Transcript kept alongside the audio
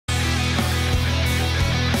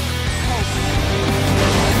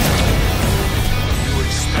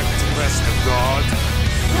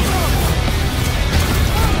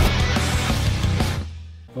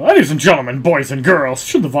Ladies and gentlemen, boys and girls,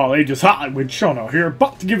 should of all ages, HollywoodShono here,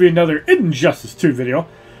 about to give you another Injustice 2 video.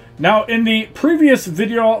 Now, in the previous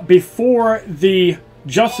video, before the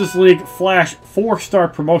Justice League Flash 4-star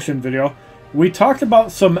promotion video, we talked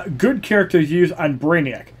about some good characters used on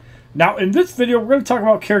Brainiac. Now, in this video, we're going to talk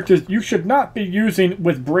about characters you should not be using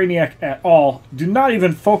with Brainiac at all. Do not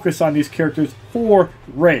even focus on these characters for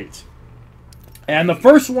raids. And the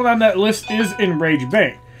first one on that list is Enraged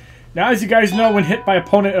Bane. Now, as you guys know, when hit by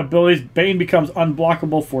opponent abilities, Bane becomes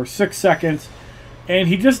unblockable for 6 seconds, and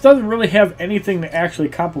he just doesn't really have anything that actually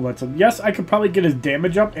complements him. Yes, I could probably get his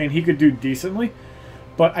damage up, and he could do decently,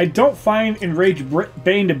 but I don't find Enraged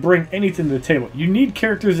Bane to bring anything to the table. You need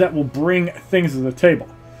characters that will bring things to the table.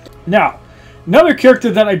 Now, another character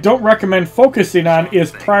that I don't recommend focusing on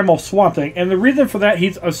is Primal Swamp Thing, and the reason for that,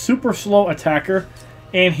 he's a super slow attacker,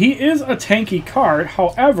 and he is a tanky card.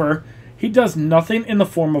 However, he does nothing in the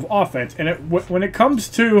form of offense. And when it comes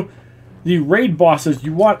to the raid bosses,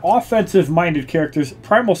 you want offensive-minded characters.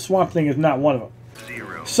 Primal Swamp Thing is not one of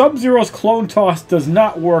them. Sub-Zero's Clone Toss does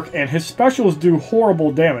not work, and his specials do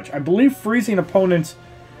horrible damage. I believe freezing opponents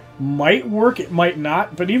might work, it might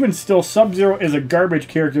not, but even still, Sub-Zero is a garbage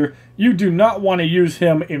character. You do not want to use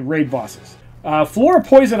him in raid bosses. Flora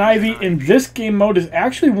Poison Ivy in this game mode is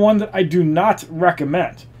actually one that I do not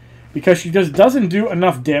recommend, because she just doesn't do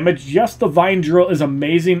enough damage. Yes, the Vine Drill is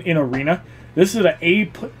amazing in Arena. This is an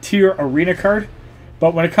A-tier Arena card.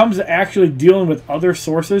 But when it comes to actually dealing with other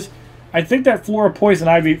sources, I think that Flora Poison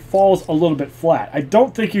Ivy falls a little bit flat. I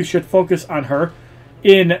don't think you should focus on her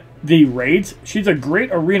in the raids. She's a great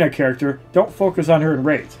Arena character. Don't focus on her in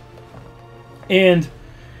raids. And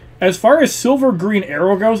as far as Silver Green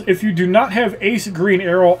Arrow goes, if you do not have Ace Green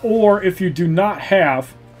Arrow, or if you do not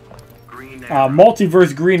have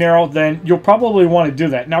Multiverse Green Arrow, then you'll probably want to do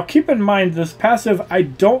that. Now, keep in mind, this passive I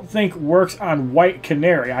don't think works on White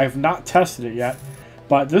Canary. I have not tested it yet,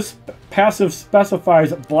 but this passive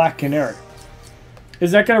specifies Black Canary.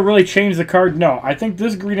 Is that going to really change the card? No. I think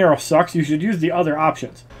this Green Arrow sucks. You should use the other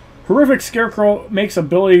options. Horrific Scarecrow makes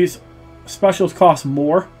abilities specials cost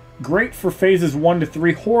more. Great for phases 1 to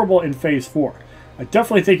 3. Horrible in phase 4. I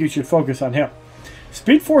definitely think you should focus on him.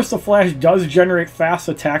 Speed Force the Flash does generate fast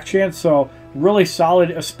attack chance, so really solid,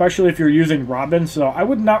 especially if you're using Robin, so I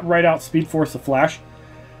would not write out Speed Force the Flash.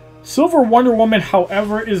 Silver Wonder Woman,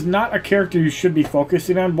 however, is not a character you should be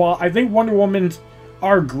focusing on. While I think Wonder Womans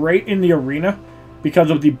are great in the arena because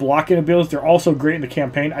of the blocking abilities, they're also great in the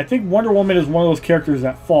campaign. I think Wonder Woman is one of those characters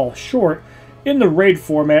that fall short in the raid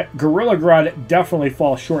format. Gorilla Grodd definitely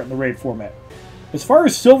falls short in the raid format. As far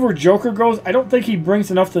as Silver Joker goes, I don't think he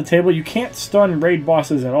brings enough to the table. You can't stun raid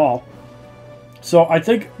bosses at all. So I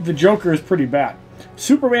think the Joker is pretty bad.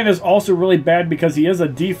 Superman is also really bad because he is a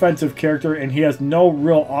defensive character and he has no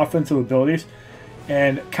real offensive abilities.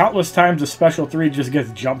 And countless times the Special 3 just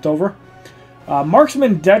gets jumped over.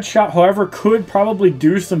 Marksman Deadshot, however, could probably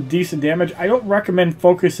do some decent damage. I don't recommend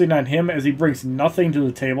focusing on him as he brings nothing to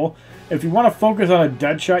the table. If you want to focus on a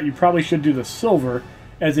Deadshot, you probably should do the Silver,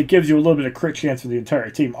 as it gives you a little bit of crit chance for the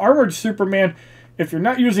entire team. Armored Superman, if you're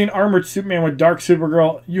not using Armored Superman with Dark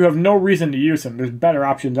Supergirl, you have no reason to use him. There's better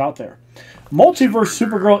options out there. Multiverse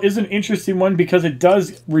Supergirl is an interesting one because it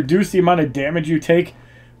does reduce the amount of damage you take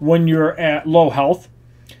when you're at low health.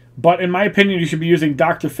 But in my opinion, you should be using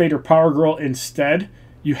Dr. Fate or Power Girl instead.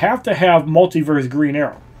 You have to have Multiverse Green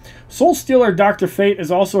Arrow. Soul Stealer Dr. Fate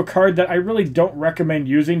is also a card that I really don't recommend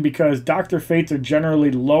using because Dr. Fates are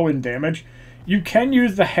generally low in damage. You can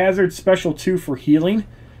use the Hazard Special 2 for healing,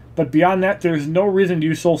 but beyond that, there's no reason to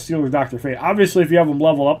use Soul Stealer Dr. Fate. Obviously, if you have him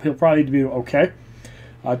level up, he'll probably be okay.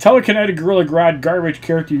 Telekinetic Gorilla Grodd, garbage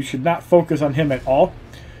character. You should not focus on him at all.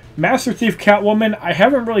 Master Thief Catwoman, I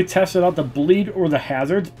haven't really tested out the Bleed or the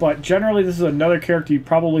Hazards, but generally this is another character you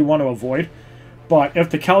probably want to avoid. But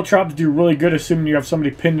if the Caltrops do really good, assuming you have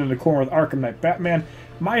somebody pinned in the corner with Arkham Knight Batman,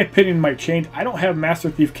 my opinion might change. I don't have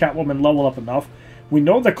Master Thief Catwoman leveled up enough. We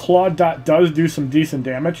know the Claw Dot does do some decent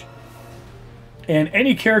damage. And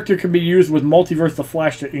any character can be used with Multiverse the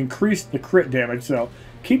Flash to increase the crit damage, so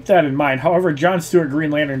keep that in mind. However, John Stewart Green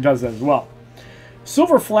Lantern does that as well.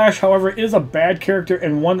 Silver Flash, however, is a bad character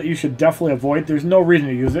and one that you should definitely avoid. There's no reason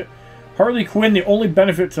to use it. Harley Quinn, the only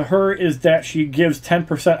benefit to her is that she gives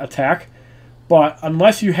 10% attack. But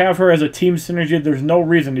unless you have her as a team synergy, there's no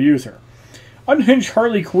reason to use her. Unhinged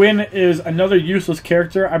Harley Quinn is another useless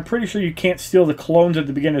character. I'm pretty sure you can't steal the clones at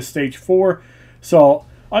the beginning of Stage 4. So,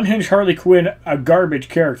 Unhinged Harley Quinn, a garbage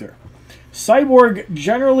character. Cyborg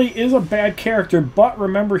generally is a bad character, but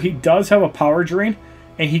remember he does have a power drain,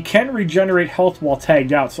 and he can regenerate health while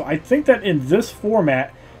tagged out. So I think that in this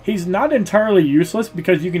format, he's not entirely useless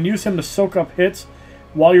because you can use him to soak up hits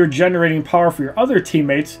while you're generating power for your other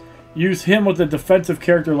teammates, use him with a defensive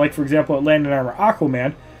character like, for example, Atlantean Armor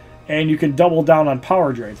Aquaman, and you can double down on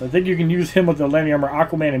power drains. I think you can use him with the Atlantean Armor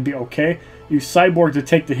Aquaman and be okay. Use Cyborg to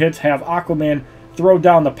take the hits, have Aquaman throw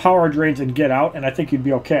down the power drains and get out, and I think you'd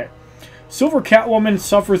be okay. Silver Catwoman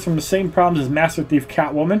suffers from the same problems as Master Thief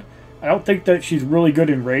Catwoman. I don't think that she's really good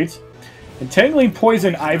in raids. Entangling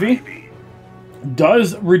Poison Ivy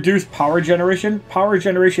does reduce power generation. Power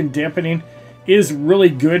generation dampening is really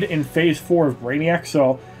good in Phase 4 of Brainiac,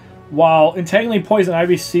 so while Entangling Poison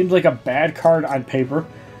Ivy seems like a bad card on paper,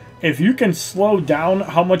 if you can slow down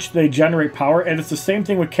how much they generate power, and it's the same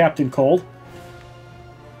thing with Captain Cold,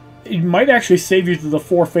 it might actually save you through the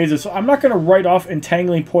 4 phases. So I'm not going to write off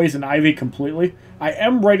Entangling Poison Ivy completely. I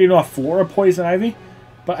am writing off Flora Poison Ivy,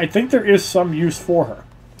 but I think there is some use for her.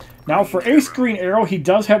 Now for Ace Green Arrow, he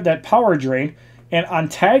does have that power drain, and on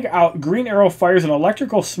tag out, Green Arrow fires an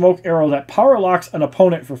electrical smoke arrow that power locks an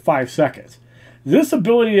opponent for 5 seconds. This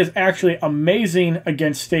ability is actually amazing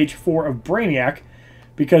against Stage 4 of Brainiac,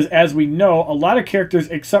 because as we know, a lot of characters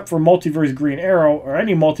except for Multiverse Green Arrow, or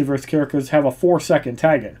any Multiverse characters, have a 4-second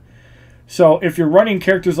tag-in. So if you're running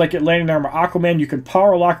characters like Atlantean Armor Aquaman, you can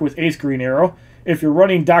power lock with Ace Green Arrow. If you're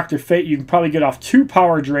running Dr. Fate, you can probably get off 2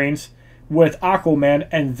 power drains with Aquaman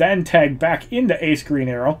and then tag back into Ace Green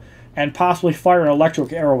Arrow and possibly fire an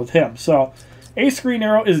electric arrow with him. So Ace Green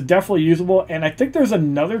Arrow is definitely usable, and I think there's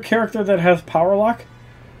another character that has power lock.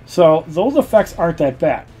 So those effects aren't that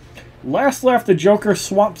bad. Last Laugh the Joker,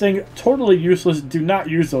 Swamp Thing, totally useless. Do not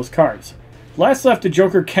use those cards. Last Laugh the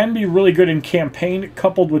Joker can be really good in Campaign,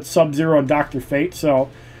 coupled with Sub-Zero and Dr. Fate. So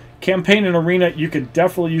Campaign and Arena, you can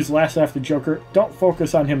definitely use Last Laugh the Joker. Don't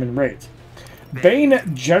focus on him in raids. Bane,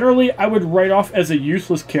 generally, I would write off as a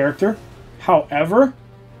useless character. However,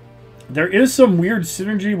 there is some weird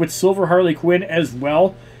synergy with Silver Harley Quinn as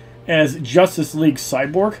well as Justice League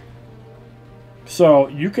Cyborg. So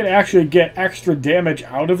you can actually get extra damage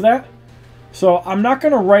out of that. So I'm not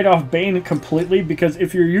going to write off Bane completely, because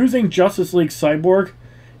if you're using Justice League Cyborg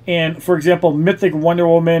and, for example, Mythic Wonder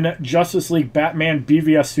Woman, Justice League Batman,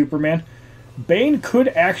 BVS Superman, Bane could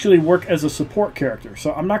actually work as a support character.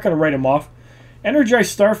 So I'm not going to write him off.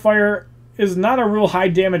 Energized Starfire is not a real high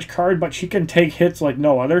damage card, but she can take hits like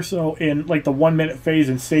no other. So in like the 1 minute phase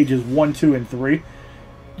in stages 1, 2, and 3,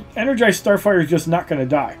 Energized Starfire is just not going to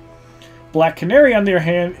die. Black Canary, on the other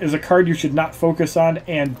hand, is a card you should not focus on,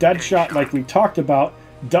 and Deadshot, like we talked about,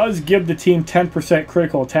 does give the team 10%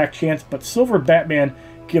 critical attack chance, but Silver Batman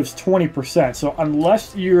gives 20%. So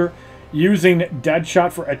unless you're using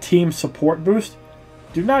Deadshot for a team support boost,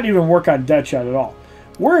 do not even work on Deadshot at all.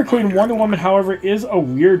 Warrior Queen Wonder Woman, however, is a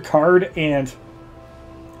weird card, and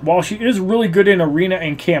while she is really good in Arena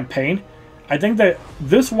and Campaign, I think that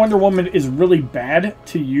this Wonder Woman is really bad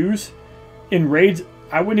to use in raids.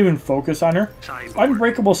 I wouldn't even focus on her.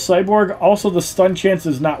 Unbreakable Cyborg, also the stun chance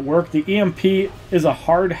does not work. The EMP is a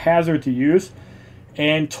hard hazard to use,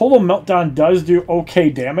 and Total Meltdown does do okay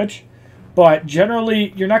damage, but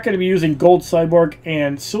generally you're not going to be using Gold Cyborg,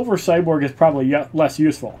 and Silver Cyborg is probably less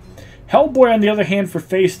useful. Hellboy, on the other hand, for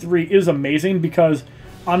Phase 3 is amazing, because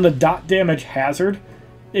on the dot damage hazard,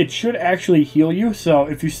 it should actually heal you. So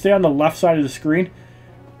if you stay on the left side of the screen,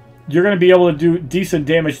 you're going to be able to do decent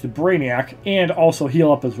damage to Brainiac and also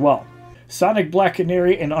heal up as well. Sonic Black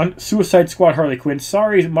Canary and Suicide Squad Harley Quinn,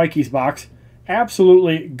 sorry Mikey's box,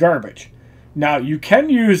 absolutely garbage. Now you can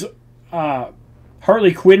use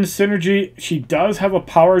Harley Quinn synergy. She does have a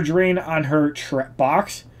power drain on her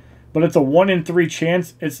box, but it's a 1 in 3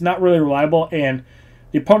 chance. It's not really reliable, and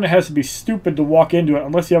the opponent has to be stupid to walk into it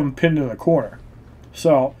unless you have them pinned in the corner.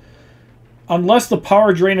 So unless the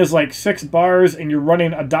power drain is like 6 bars and you're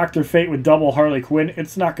running a Dr. Fate with double Harley Quinn,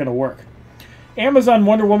 it's not going to work. Amazon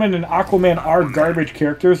Wonder Woman and Aquaman are garbage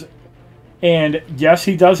characters. And yes,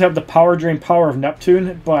 he does have the power drain power of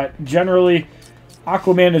Neptune, but generally,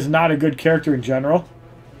 Aquaman is not a good character in general.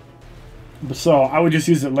 So I would just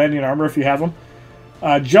use Atlantean Armor if you have him.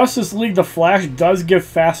 Justice League The Flash does give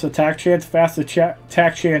fast attack chance. Fast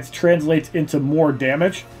attack chance translates into more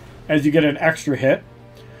damage as you get an extra hit.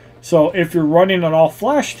 So if you're running an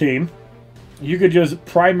all-Flash team, you could just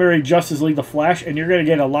primary Justice League The Flash, and you're going to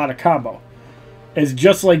get a lot of combo. It's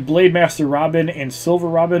just like Blade Master Robin and Silver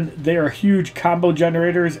Robin. They are huge combo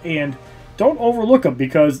generators, and don't overlook them,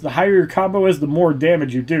 because the higher your combo is, the more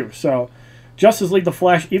damage you do. So Justice League The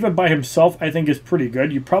Flash, even by himself, I think is pretty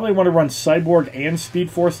good. You probably want to run Cyborg and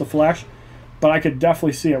Speed Force The Flash, but I could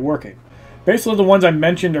definitely see it working. Basically, the ones I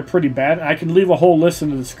mentioned are pretty bad. I can leave a whole list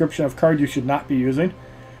in the description of cards you should not be using.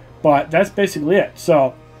 But that's basically it.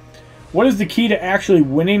 So, what is the key to actually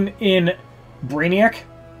winning in Brainiac?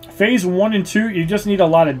 Phase 1 and 2, you just need a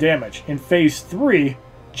lot of damage. In Phase 3,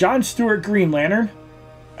 John Stewart Green Lantern,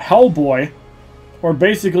 Hellboy, or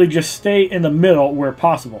basically just stay in the middle where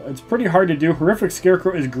possible. It's pretty hard to do. Horrific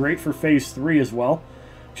Scarecrow is great for Phase 3 as well.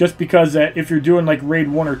 Just because that if you're doing like Raid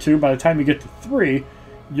 1 or 2, by the time you get to 3,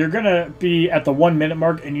 you're going to be at the 1 minute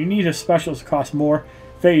mark and you need a specialist to cost more.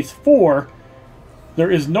 Phase 4,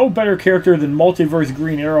 there is no better character than Multiverse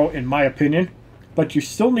Green Arrow in my opinion. But you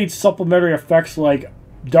still need supplementary effects like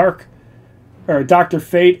Dr.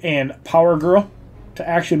 Fate and Power Girl to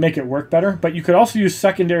actually make it work better. But you could also use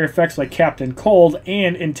secondary effects like Captain Cold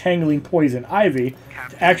and Entangling Poison Ivy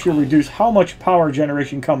to actually reduce how much power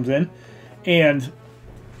generation comes in. And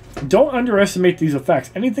don't underestimate these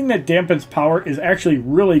effects. Anything that dampens power is actually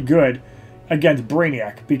really good against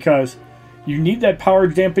Brainiac because you need that power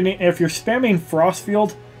dampening. And if you're spamming Frost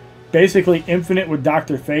Field, basically infinite with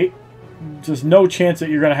Dr. Fate, there's no chance that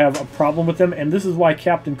you're going to have a problem with them. And this is why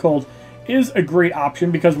Captain Cold is a great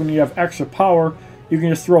option, because when you have extra power, you can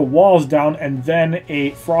just throw walls down and then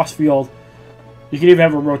a Frost Field. You can even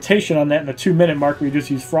have a rotation on that in the 2 minute mark where you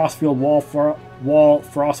just use Frost Field, wall,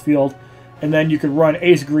 Frost Field, and then you could run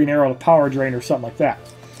Ace Green Arrow to Power Drain or something like that.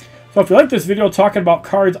 So if you like this video talking about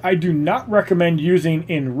cards I do not recommend using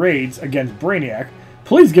in raids against Brainiac,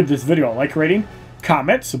 please give this video a like rating,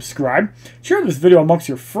 comment, subscribe, share this video amongst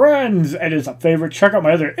your friends, and as a favorite, check out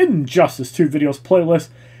my other Injustice 2 videos playlist,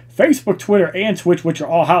 Facebook, Twitter, and Twitch, which are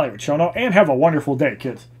all HollywoodShono, and have a wonderful day,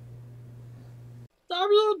 kids.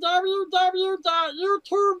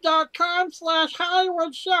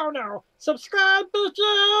 www.youtube.com/HollywoodShono. Subscribe,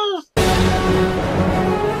 bitches!